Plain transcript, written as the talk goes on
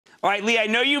All right, Lee, I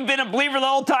know you've been a believer the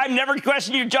whole time, never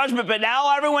questioned your judgment, but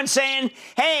now everyone's saying,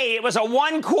 hey, it was a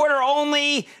one quarter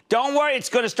only. Don't worry, it's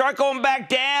going to start going back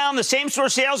down. The same-store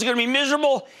sales are going to be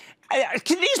miserable.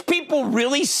 Can these people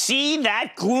really see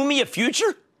that gloomy a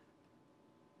future?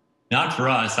 Not for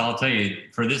us. I'll tell you,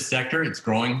 for this sector, it's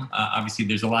growing. Obviously,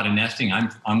 there's a lot of nesting.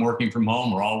 I'm working from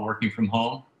home. We're all working from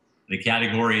home. The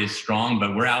category is strong,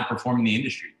 but we're outperforming the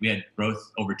industry. We had growth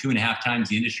over 2.5 times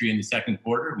the industry in the second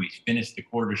quarter. We finished the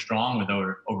quarter strong with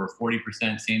over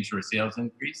 40% same-store sales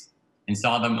increase and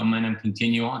saw the momentum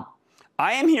continue on.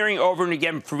 I am hearing over and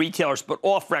again for retailers, but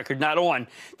off record, not on,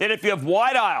 that if you have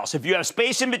wide aisles, if you have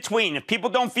space in between, if people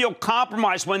don't feel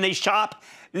compromised when they shop,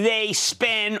 they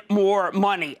spend more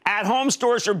money. At-home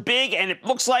stores are big, and it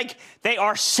looks like they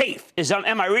are safe.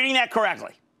 Am I reading that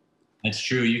correctly? That's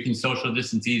true. You can social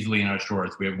distance easily in our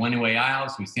stores. We have one-way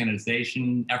aisles.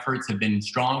 Sanitization efforts have been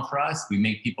strong for us. We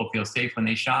make people feel safe when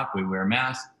they shop. We wear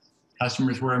masks.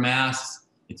 Customers wear masks.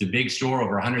 It's a big store,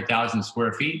 over 100,000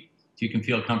 square feet. So you can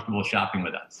feel comfortable shopping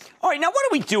with us. All right, now what do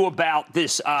we do about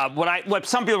this, what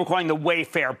some people are calling the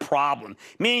Wayfair problem,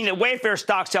 meaning that Wayfair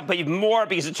stocks up even more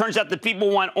because it turns out that people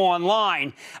want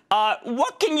online.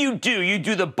 What can you do? You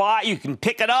do the buy, you can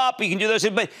pick it up, you can do those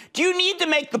things, but do you need to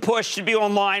make the push to be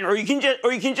online, or you can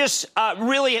just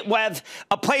really have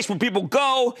a place where people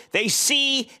go, they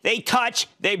see, they touch,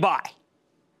 they buy?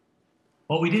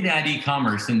 Well, we did add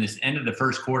e-commerce in this end of the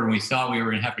first quarter. We saw we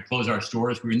were going to have to close our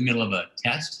stores. We were in the middle of a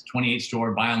test,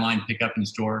 28-store buy online, pick up in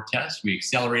store test. We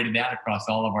accelerated that across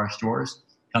all of our stores.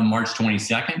 Come March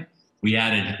 22nd, we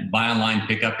added buy online,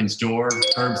 pick up in store,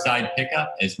 curbside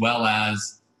pickup, as well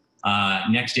as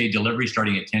next day delivery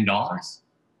starting at $10.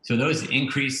 So those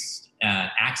increased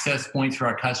access points for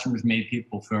our customers made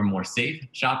people feel more safe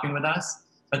shopping with us.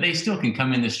 But they still can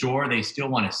come in the store. They still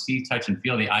want to see, touch, and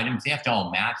feel the items. They have to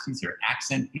all match. These are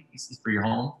accent pieces for your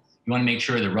home. You want to make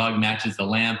sure the rug matches the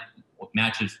lamp,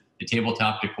 matches the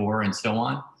tabletop decor, and so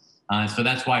on. So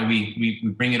that's why we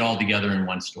bring it all together in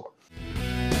one store.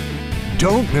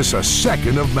 Don't miss a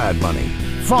second of Mad Money.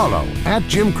 Follow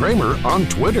 @JimCramer on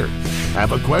Twitter.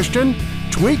 Have a question?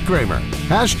 Tweet Kramer.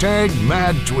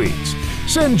 #MadTweets.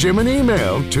 Send Jim an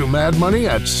email to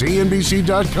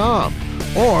madmoney@cnbc.com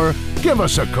or give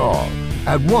us a call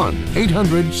at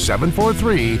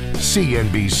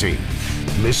 1-800-743-CNBC.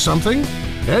 Miss something?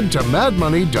 Head to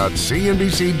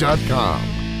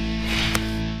madmoney.cnbc.com.